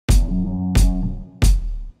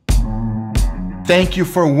Thank you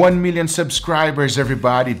for 1 million subscribers,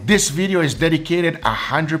 everybody. This video is dedicated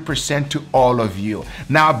 100% to all of you.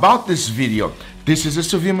 Now about this video, this is a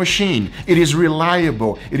sous vide machine. It is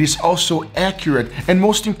reliable, it is also accurate, and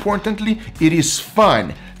most importantly, it is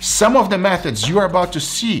fun. Some of the methods you are about to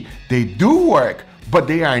see, they do work, but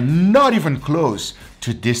they are not even close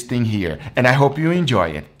to this thing here, and I hope you enjoy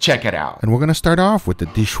it. Check it out. And we're gonna start off with the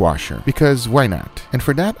dishwasher, because why not? And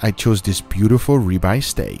for that, I chose this beautiful ribeye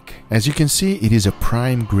steak. As you can see, it is a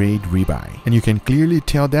prime grade ribeye, and you can clearly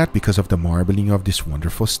tell that because of the marbling of this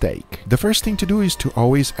wonderful steak. The first thing to do is to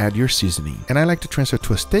always add your seasoning, and I like to transfer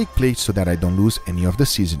to a steak plate so that I don't lose any of the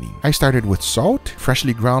seasoning. I started with salt,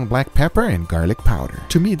 freshly ground black pepper, and garlic powder.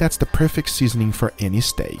 To me, that's the perfect seasoning for any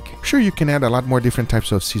steak. Sure, you can add a lot more different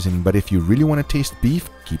types of seasoning, but if you really want to taste beef,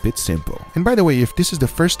 keep it simple. And by the way, if this is the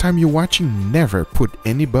first time you're watching, never put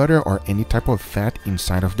any butter or any type of fat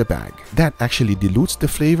inside of the bag. That actually dilutes the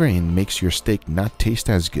flavor and makes your steak not taste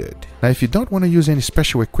as good. Now, if you don't want to use any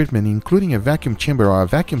special equipment, including a vacuum chamber or a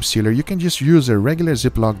vacuum sealer, you can just use a regular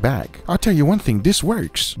Ziploc bag. I'll tell you one thing, this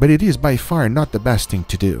works, but it is by far not the best thing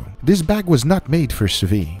to do. This bag was not made for sous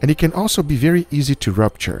vide, and it can also be very easy to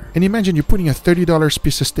rupture. And imagine you're putting a $30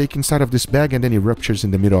 piece of steak inside of this bag and then it ruptures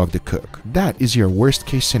in the middle of the cook. That is your worst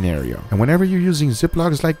case scenario. And whenever you're using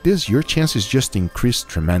Ziplocs like this, your chances just increase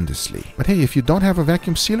tremendously. But hey, if you don't have a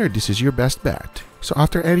vacuum sealer, this is your best bet. So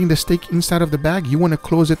after adding the steak inside of the bag, you want to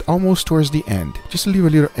close it almost towards the end. Just leave a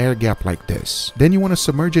little air gap like this. Then you want to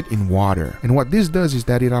submerge it in water. And what this does is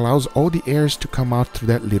that it allows all the airs to come out through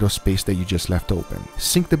that little space that you just left open.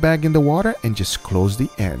 Sink the bag in the water and just close the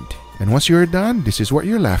end. And once you're done, this is what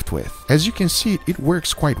you're left with. As you can see, it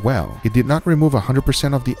works quite well. It did not remove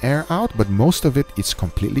 100% of the air out, but most of it is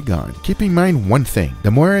completely gone. Keep in mind one thing, the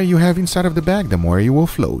more air you have inside of the bag, the more you will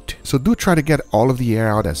float. So do try to get all of the air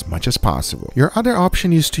out as much as possible. Your other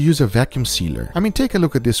option is to use a vacuum sealer. I mean, take a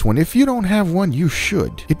look at this one. If you don't have one, you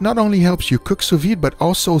should. It not only helps you cook sous vide, but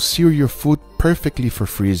also seal your food perfectly for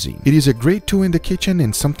freezing. It is a great tool in the kitchen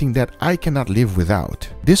and something that I cannot live without.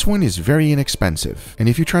 This one is very inexpensive, and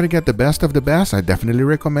if you try to get the best of the best, I definitely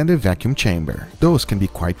recommend a vacuum chamber. Those can be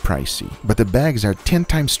quite pricey, but the bags are 10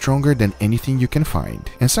 times stronger than anything you can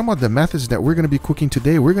find. And some of the methods that we're going to be cooking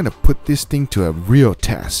today, we're going to put this thing to a real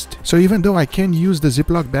test. So even though I can use the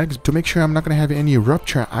Ziploc bags to make sure I'm not going to have any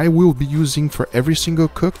rupture, I will be using for every single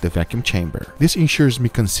cook the vacuum chamber. This ensures me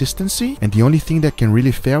consistency, and the only thing that can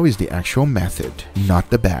really fail is the actual method, not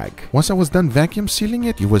the bag. Once I was done vacuum sealing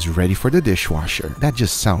it, it was ready for the dishwasher. That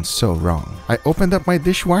just sounds so wrong. I opened up my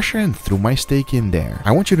dishwasher and threw my steak in there.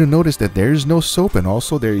 I want you to notice that there is no soap, and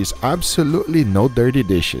also there is absolutely no dirty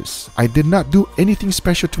dishes. I did not do anything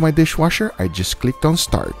special to my dishwasher. I just clicked on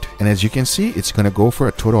start, and as you can see, it's gonna go for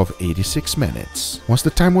a total of 86 minutes. Once the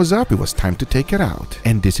time was up, it was time to take it out,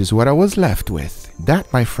 and this is what I was left with.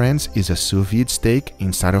 That, my friends, is a sous vide steak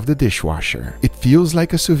inside of the dishwasher. It feels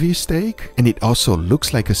like a sous vide steak, and it also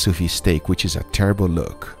looks like a sous vide steak, which is a terrible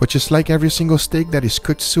look. But just like every single steak that is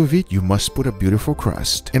cooked sous vide, you must put a beautiful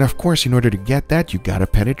crust. And of course, in order to get that, you gotta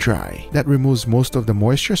pat it dry. That removes most of the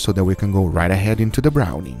moisture so that we can go right ahead into the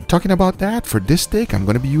browning. Talking about that, for this steak, I'm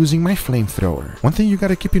gonna be using my flamethrower. One thing you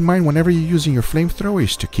gotta keep in mind whenever you're using your flamethrower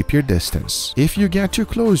is to keep your distance. If you get too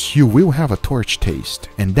close, you will have a torch taste,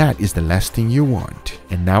 and that is the last thing you want.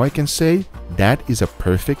 And now I can say that is a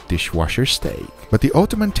perfect dishwasher steak. But the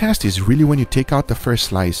ultimate test is really when you take out the first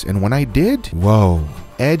slice, and when I did, whoa,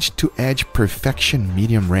 edge to edge perfection,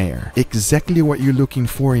 medium rare. Exactly what you're looking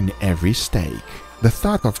for in every steak. The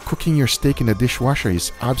thought of cooking your steak in a dishwasher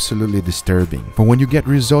is absolutely disturbing. But when you get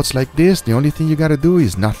results like this, the only thing you gotta do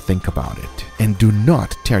is not think about it. And do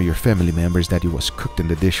not tell your family members that it was cooked in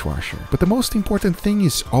the dishwasher. But the most important thing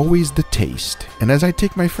is always the taste. And as I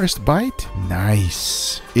take my first bite,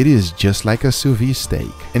 nice. It is just like a sous vide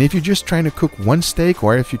steak. And if you're just trying to cook one steak,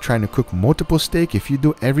 or if you're trying to cook multiple steak, if you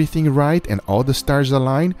do everything right and all the stars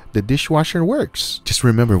align, the dishwasher works. Just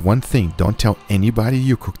remember one thing, don't tell anybody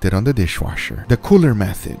you cooked it on the dishwasher. The cooler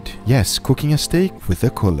method. Yes, cooking a steak with a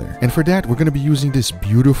cooler. And for that, we're going to be using this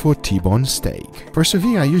beautiful T-bone steak. For sous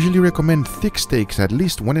vide, I usually recommend thick steaks at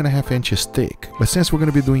least 1.5 inches thick. But since we're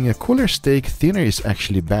going to be doing a cooler steak, thinner is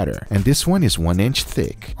actually better. And this one is 1 inch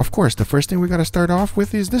thick. Of course, the first thing we got to start off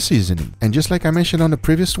with is the seasoning. And just like I mentioned on the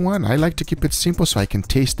previous one, I like to keep it simple so I can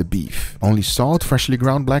taste the beef. Only salt, freshly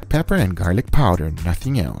ground black pepper, and garlic powder,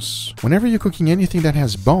 nothing else. Whenever you're cooking anything that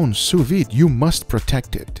has bones sous vide, you must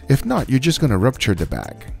protect it. If not, you're just going to rupture the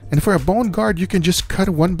bag. And for a bone guard, you can just cut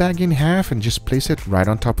one bag in half and just place it right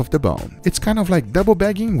on top of the bone. It's kind of like double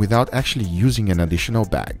bagging without actually using an additional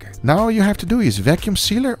bag. Now all you have to do is vacuum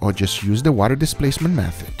sealer or just use the water displacement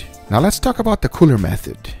method. Now let's talk about the cooler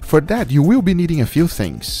method. For that, you will be needing a few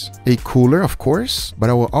things. A cooler, of course, but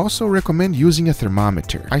I will also recommend using a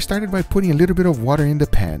thermometer. I started by putting a little bit of water in the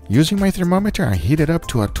pan. Using my thermometer, I heat it up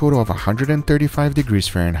to a total of 135 degrees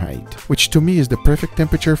Fahrenheit, which to me is the perfect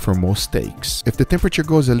temperature for most steaks. If the temperature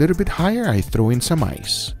goes a little bit higher, I throw in some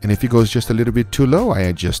ice. And if it goes just a little bit too low, I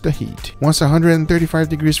adjust the heat. Once 135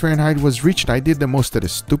 degrees Fahrenheit was reached, I did the most of the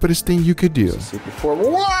stupidest thing you could do.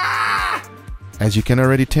 As you can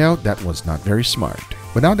already tell, that was not very smart.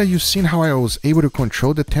 But now that you've seen how I was able to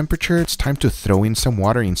control the temperature, it's time to throw in some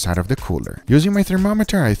water inside of the cooler. Using my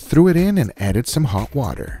thermometer, I threw it in and added some hot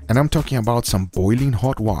water. And I'm talking about some boiling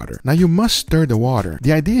hot water. Now you must stir the water.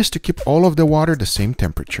 The idea is to keep all of the water the same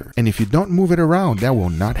temperature. And if you don't move it around, that will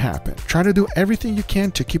not happen. Try to do everything you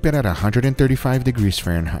can to keep it at 135 degrees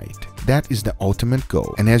Fahrenheit. That is the ultimate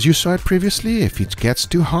goal. And as you saw it previously, if it gets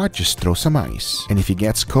too hot, just throw some ice. And if it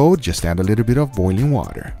gets cold, just add a little bit of boiling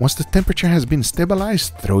water. Once the temperature has been stabilized,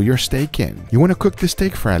 throw your steak in. You want to cook the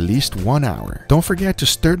steak for at least 1 hour. Don't forget to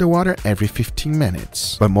stir the water every 15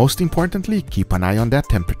 minutes. But most importantly, keep an eye on that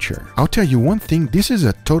temperature. I'll tell you one thing, this is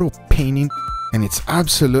a total pain in and it's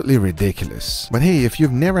absolutely ridiculous. But hey, if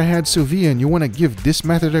you've never had sous vide and you want to give this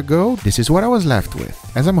method a go, this is what I was left with.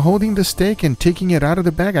 As I'm holding the steak and taking it out of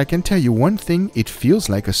the bag, I can tell you one thing, it feels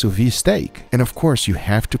like a sous vide steak. And of course, you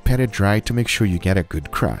have to pat it dry to make sure you get a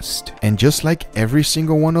good crust. And just like every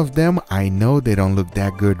single one of them, I know they don't look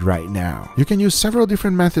that good right now. You can use several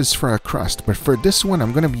different methods for a crust, but for this one,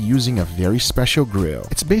 I'm going to be using a very special grill.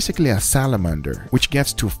 It's basically a salamander, which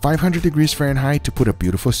gets to 500 degrees Fahrenheit to put a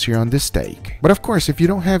beautiful sear on the steak. But of course, if you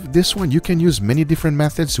don't have this one, you can use many different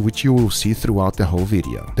methods which you will see throughout the whole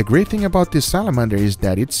video. The great thing about this salamander is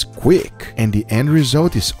that it's quick and the end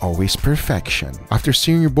result is always perfection. After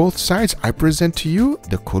searing both sides, I present to you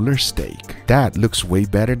the cooler steak. That looks way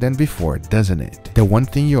better than before, doesn't it? The one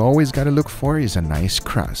thing you always gotta look for is a nice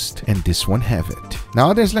crust, and this one have it. Now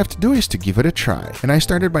all there's left to do is to give it a try. And I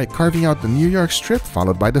started by carving out the New York strip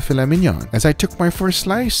followed by the filet mignon. As I took my first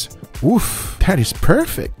slice, oof, that is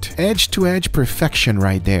perfect. Edge to edge perfection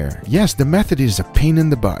right there. Yes, the method is a pain in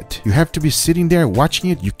the butt. You have to be sitting there watching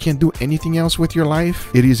it. You can't do anything else with your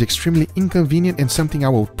life. It is extremely inconvenient and something I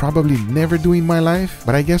will probably never do in my life.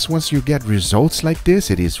 But I guess once you get results like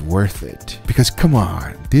this, it is worth it. Because come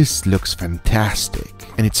on, this looks fantastic.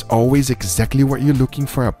 And it's always exactly what you're looking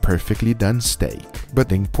for, a perfectly done steak. But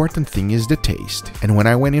the important thing is the taste. And when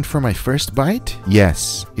I went in for my first bite,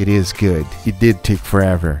 yes, it is good. It did take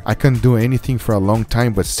forever. I couldn't do anything for a long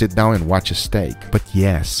time but sit down and watch a steak. But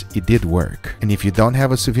yes, it did work. And if you don't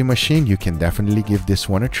have a sous vide machine, you can definitely give this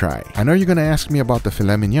one a try. I know you're gonna ask me about the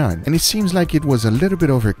filet mignon, and it seems like it was a little bit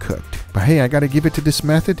overcooked. But hey, I gotta give it to this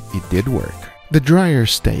method, it did work. The dryer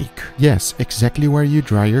steak. Yes, exactly where you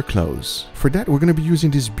dry your clothes. For that, we're going to be using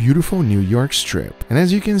this beautiful New York strip. And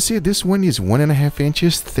as you can see, this one is 1.5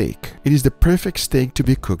 inches thick. It is the perfect steak to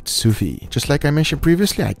be cooked sous vide. Just like I mentioned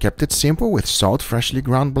previously, I kept it simple with salt, freshly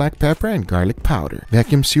ground black pepper, and garlic powder.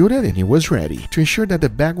 Vacuum sealed it and it was ready. To ensure that the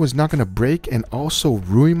bag was not going to break and also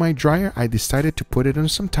ruin my dryer, I decided to put it on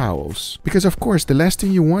some towels. Because of course, the last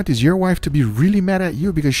thing you want is your wife to be really mad at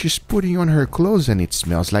you because she's putting on her clothes and it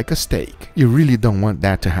smells like a steak. You really don't want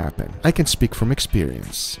that to happen. I can speak from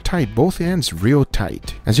experience. Tied both ends real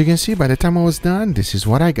tight. As you can see, by the time I was done, this is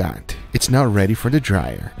what I got. It's now ready for the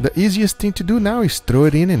dryer. The easiest thing to do now is throw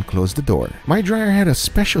it in and close the door. My dryer had a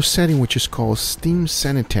special setting which is called steam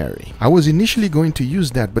sanitary. I was initially going to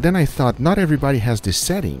use that, but then I thought not everybody has this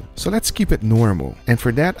setting, so let's keep it normal. And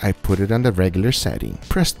for that, I put it on the regular setting.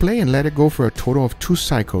 Pressed play and let it go for a total of 2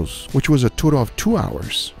 cycles, which was a total of 2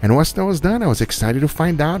 hours. And once that was done, I was excited to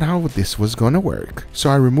find out how this was gonna work. So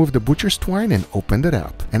I removed the butcher's twine and opened it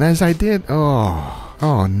up. And as I did, oh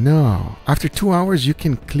no. After 2 hours, you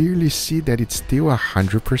can clearly see that it's still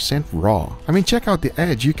 100% raw. I mean, check out the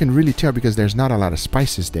edge. You can really tell because there's not a lot of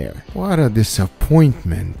spices there. What a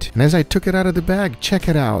disappointment. And as I took it out of the bag, check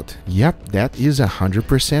it out. Yep, that is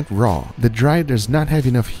 100% raw. The dryer does not have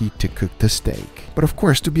enough heat to cook the steak. But of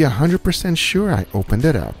course, to be 100% sure, I opened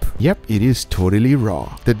it up. Yep, it is totally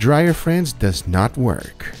raw. The dryer, friends, does not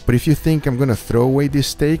work. But if you think I'm gonna throw away this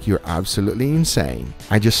steak, you're absolutely insane.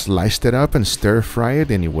 I just sliced it up and stir-fried it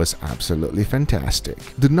and it was absolutely fantastic.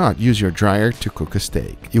 Do not use your dryer to cook a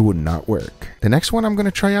steak. It would not work. The next one I'm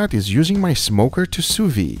gonna try out is using my smoker to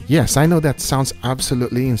sous vide. Yes, I know that sounds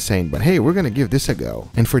absolutely insane, but hey, we're gonna give this a go.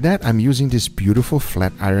 And for that, I'm using this beautiful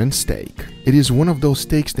flat iron steak. It is one of those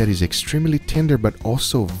steaks that is extremely tender but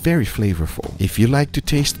also very flavorful. If you like to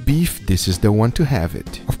taste beef, this is the one to have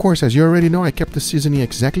it. Of course, as you already know, I kept the seasoning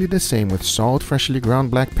exactly the same with salt, freshly ground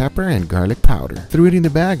black pepper, and garlic powder. Threw it in the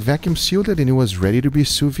bag, vacuum sealed it, and it was ready ready to be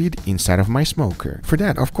sous vide inside of my smoker. For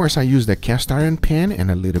that, of course, I used a cast iron pan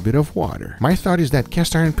and a little bit of water. My thought is that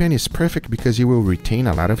cast iron pan is perfect because it will retain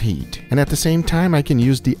a lot of heat. And at the same time, I can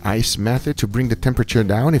use the ice method to bring the temperature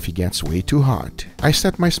down if it gets way too hot. I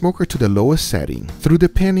set my smoker to the lowest setting. Threw the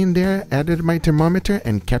pan in there, added my thermometer,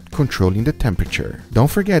 and kept controlling the temperature.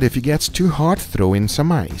 Don't forget, if it gets too hot, throw in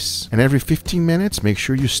some ice. And every 15 minutes, make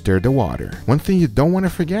sure you stir the water. One thing you don't want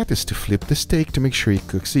to forget is to flip the steak to make sure it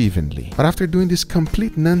cooks evenly. But after doing this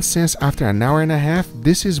complete nonsense after an hour and a half,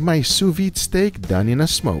 this is my sous vide steak done in a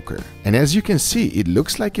smoker. And as you can see, it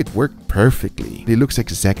looks like it worked perfectly. It looks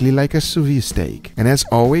exactly like a sous vide steak. And as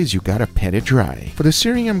always, you gotta pat it dry. For the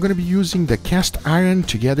searing, I'm gonna be using the cast iron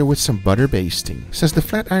together with some butter basting. Since the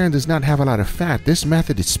flat iron does not have a lot of fat, this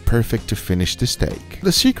method is perfect to finish the steak.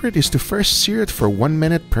 The secret is to first sear it for 1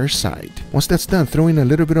 minute per side. Once that's done, throw in a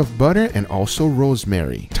little bit of butter and also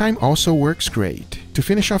rosemary. Thyme also works great. To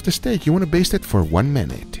finish off the steak, you want to baste it for 1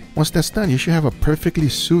 minute. Once that's done, you should have a perfectly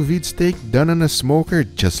sous vide steak done on a smoker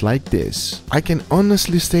just like this. I can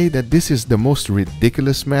honestly say that this is the most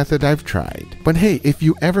ridiculous method I've tried. But hey, if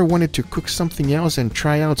you ever wanted to cook something else and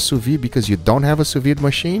try out sous vide because you don't have a sous vide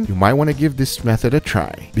machine, you might want to give this method a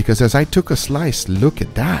try. Because as I took a slice, look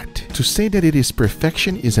at that. To say that it is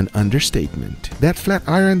perfection is an understatement. That flat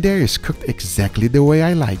iron there is cooked exactly the way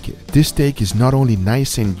I like it. This steak is not only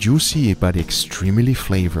nice and juicy, but extremely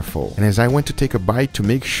flavorful. And as I went to take a bite to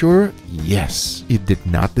make sure, yes, it did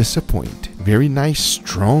not disappoint. Very nice,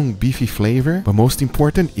 strong, beefy flavor, but most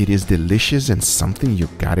important, it is delicious and something you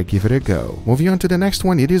gotta give it a go. Moving on to the next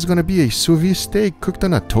one, it is gonna be a sous vide steak cooked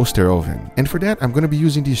on a toaster oven. And for that, I'm gonna be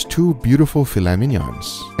using these two beautiful filet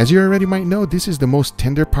mignons. As you already might know, this is the most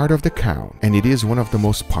tender part of the cow, and it is one of the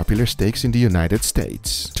most popular steaks in the United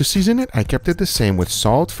States. To season it, I kept it the same with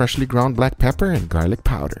salt, freshly ground black pepper, and garlic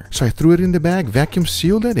powder. So I threw it in the bag, vacuum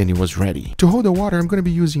sealed it, and it was ready. To hold the water, I'm gonna be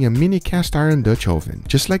using a mini cast iron Dutch oven.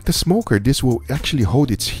 Just like the smoker, this will actually hold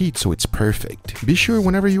its heat, so it's perfect. Be sure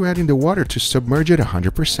whenever you add in the water to submerge it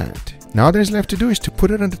 100%. Now all there's left to do is to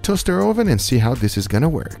put it on the toaster oven and see how this is gonna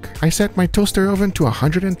work. I set my toaster oven to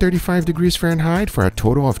 135 degrees Fahrenheit for a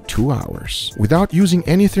total of 2 hours. Without using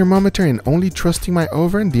any thermometer and only trusting my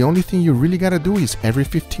oven, the only thing you really gotta do is every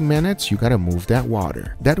 15 minutes you gotta move that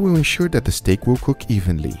water. That will ensure that the steak will cook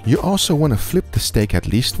evenly. You also want to flip the steak at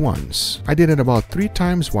least once. I did it about 3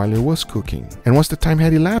 times while it was cooking. And once the time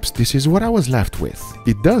had elapsed, this is what I was left with.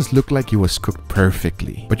 It does look like it was cooked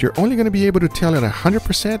perfectly, but you're only gonna be able to tell it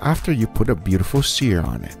 100% after you put a beautiful sear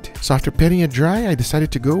on it. So after patting it dry, I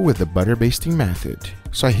decided to go with the butter basting method.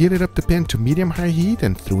 So I heated up the pan to medium-high heat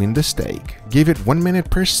and threw in the steak. Gave it 1 minute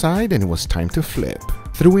per side and it was time to flip.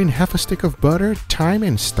 Threw in half a stick of butter, thyme,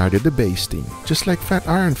 and started the basting. Just like flat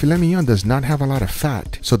iron, filet mignon does not have a lot of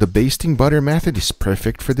fat, so the basting butter method is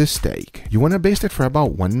perfect for this steak. You want to baste it for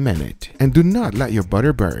about 1 minute. And do not let your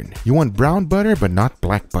butter burn. You want brown butter but not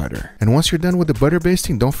black butter. And once you're done with the butter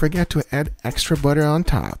basting, don't forget to add extra butter on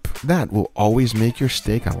top. That will always make your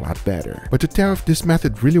steak a lot better. But to tell if this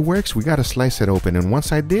method really works, we gotta slice it open, and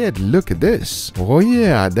once I did, look at this. Oh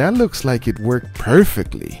yeah, that looks like it worked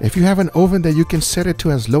perfectly. If you have an oven that you can set it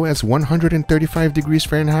to as low as 135 degrees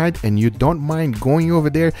Fahrenheit and you don't mind going over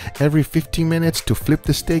there every 15 minutes to flip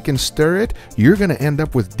the steak and stir it, you're gonna end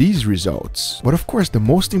up with these results. But of course, the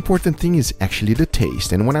most important thing is actually the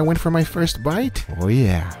taste. And when I went for my first bite, oh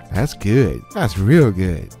yeah, that's good. That's real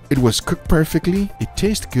good. It was cooked perfectly, it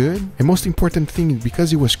tastes good, and most important thing,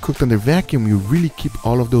 because it was cooked under vacuum, you really keep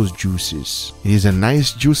all of those juices. It is a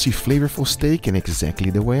nice, juicy, flavorful steak and exactly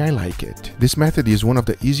the way I like it. This method is one of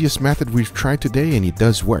the easiest methods we've tried today, and it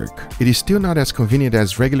does work. It is still not as convenient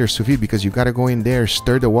as regular sous vide because you gotta go in there,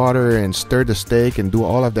 stir the water and stir the steak and do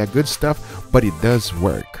all of that good stuff, but it does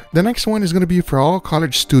work. The next one is gonna be for all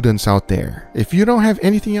college students out there. If you don't have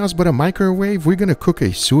anything else but a microwave, we're gonna cook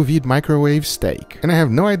a sous vide microwave steak. And I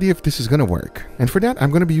have no idea if this is gonna work. And for that,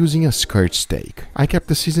 I'm gonna be using a skirt steak. I kept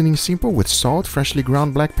the seasoning simple with salt, freshly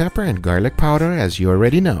ground black pepper, and garlic powder, as you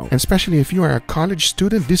already know. And especially if you are a college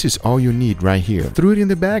student, this is all you need right here. Threw it in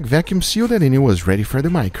the bag, vacuum sealed it, and it was ready for the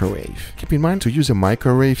microwave. Keep in mind to use a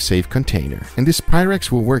microwave safe container. And this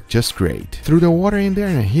Pyrex will work just great. Threw the water in there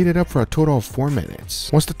and I heated up for a total of 4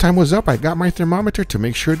 minutes. Once the time was up, I got my thermometer to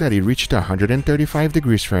make sure that it reached 135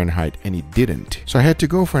 degrees Fahrenheit and it didn't. So I had to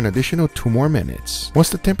go for an additional 2 more minutes. Once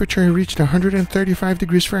the temperature reached 135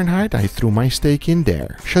 degrees Fahrenheit, I threw my steak in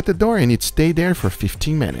there, shut the door, and it stayed there for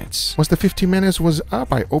 15 minutes. Once the 15 minutes was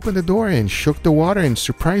up, I opened the door and shook the water, and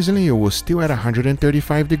surprisingly it was still at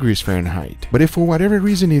 135 degrees Fahrenheit. But if for whatever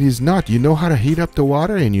reason it is not, you know how to heat up the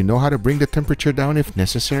water and you know how to bring the temperature down if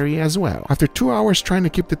necessary as well. After 2 hours trying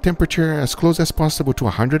to keep the temperature as close as possible to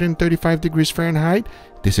 135 degrees Fahrenheit,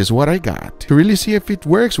 this is what I got. To really see if it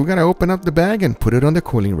works, we gotta open up the bag and put it on the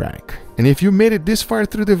cooling rack. And if you made it this far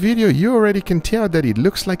through the video, you already can tell that it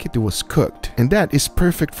looks like it was cooked. And that is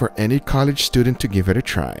perfect for any college student to give it a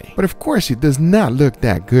try. But of course, it does not look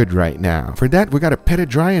that good right now. For that, we gotta pet it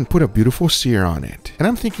dry and put a beautiful sear on it. And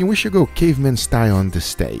I'm thinking we should go caveman style on the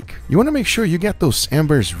steak. You wanna make sure you get those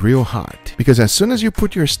embers real hot, because as soon as you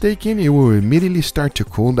put your steak in, it will immediately start to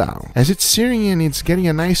cool down. As it's searing and it's getting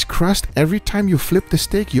a nice crust, every time you flip the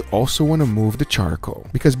steak, you also want to move the charcoal,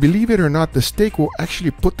 because believe it or not, the steak will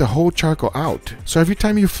actually put the whole charcoal out. So every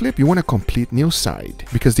time you flip, you want a complete new side,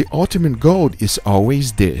 because the ultimate goal is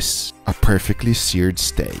always this: a perfectly seared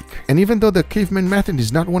steak. And even though the caveman method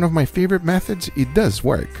is not one of my favorite methods, it does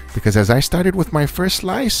work, because as I started with my first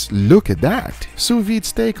slice, look at that. Sous vide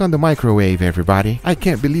steak on the microwave, everybody. I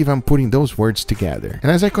can't believe I'm putting those words together.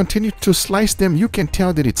 And as I continue to slice them, you can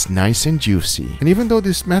tell that it's nice and juicy. And even though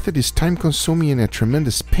this method is time consuming and a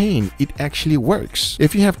tremendous pain, it actually works.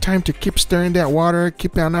 If you have time to keep stirring that water,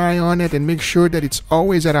 keep an eye on it, and make sure that it's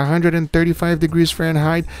always at 135 degrees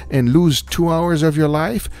Fahrenheit and lose 2 hours of your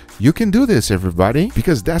life, you can do this, everybody,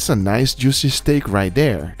 because that's a nice juicy steak right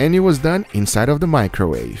there. And it was done inside of the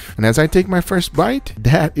microwave. And as I take my first bite,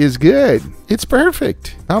 that is good. It's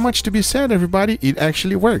perfect. Not much to be said, everybody. It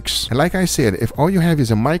actually works. And like I said, if all you have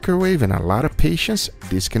is a microwave and a lot of patience,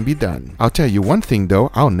 this can be done. I'll tell you one thing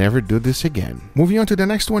though, I'll never do this again. Moving on to the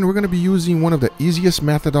next one, we're going to be using one of the easiest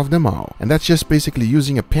method of them all. And that's just basically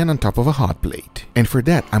using a pan on top of a hot plate. And for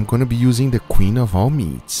that, I'm going to be using the queen of all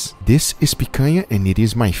meats. This is picanha, and it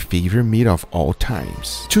is my favorite meat of all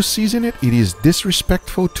times. To season it, it is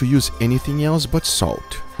disrespectful to use anything else but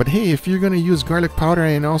salt. But hey, if you're gonna use garlic powder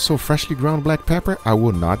and also freshly ground black pepper, I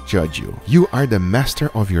will not judge you. You are the master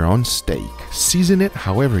of your own steak. Season it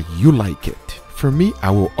however you like it. For me, I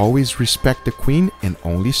will always respect the queen and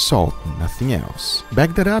only salt, nothing else.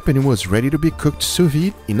 Back that up and it was ready to be cooked sous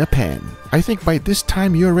vide in a pan. I think by this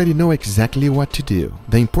time you already know exactly what to do.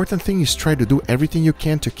 The important thing is try to do everything you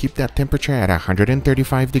can to keep that temperature at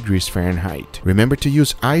 135 degrees Fahrenheit. Remember to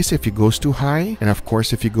use ice if it goes too high, and of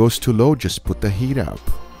course if it goes too low, just put the heat up.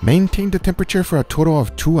 Maintain the temperature for a total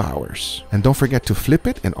of 2 hours. And don't forget to flip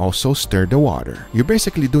it and also stir the water. You're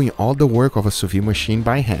basically doing all the work of a sous vide machine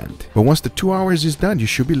by hand. But once the 2 hours is done, you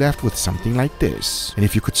should be left with something like this. And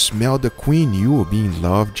if you could smell the queen, you will be in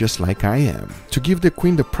love just like I am. To give the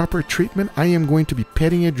queen the proper treatment, I am going to be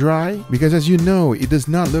petting it dry, because as you know, it does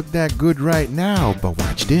not look that good right now, but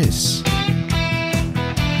watch this.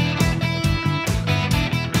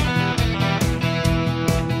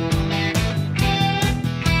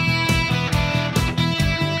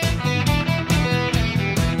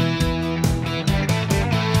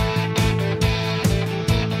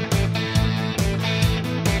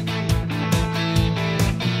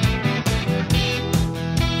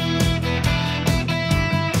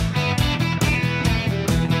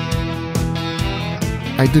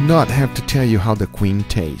 I do not have to tell you how the queen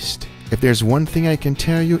tastes. If there's one thing I can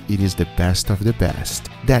tell you, it is the best of the best.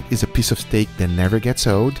 That is a piece of steak that never gets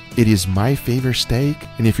old. It is my favorite steak,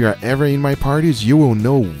 and if you are ever in my parties, you will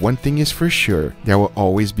know one thing is for sure: there will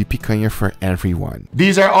always be picanha for everyone.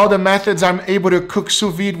 These are all the methods I'm able to cook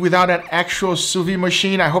sous vide without an actual sous vide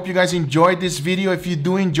machine. I hope you guys enjoyed this video. If you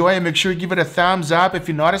do enjoy it, make sure you give it a thumbs up. If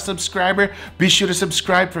you're not a subscriber, be sure to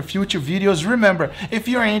subscribe for future videos. Remember, if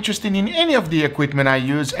you are interested in any of the equipment I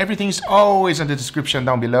use, everything is always in the description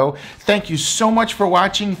down below. Thank you so much for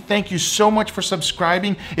watching. Thank you so much for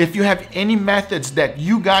subscribing. If you have any methods that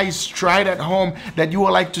you guys tried at home that you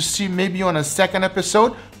would like to see maybe on a second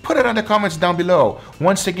episode, put it in the comments down below.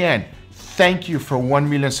 Once again, thank you for 1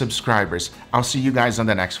 million subscribers. I'll see you guys on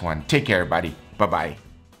the next one. Take care, everybody. Bye-bye.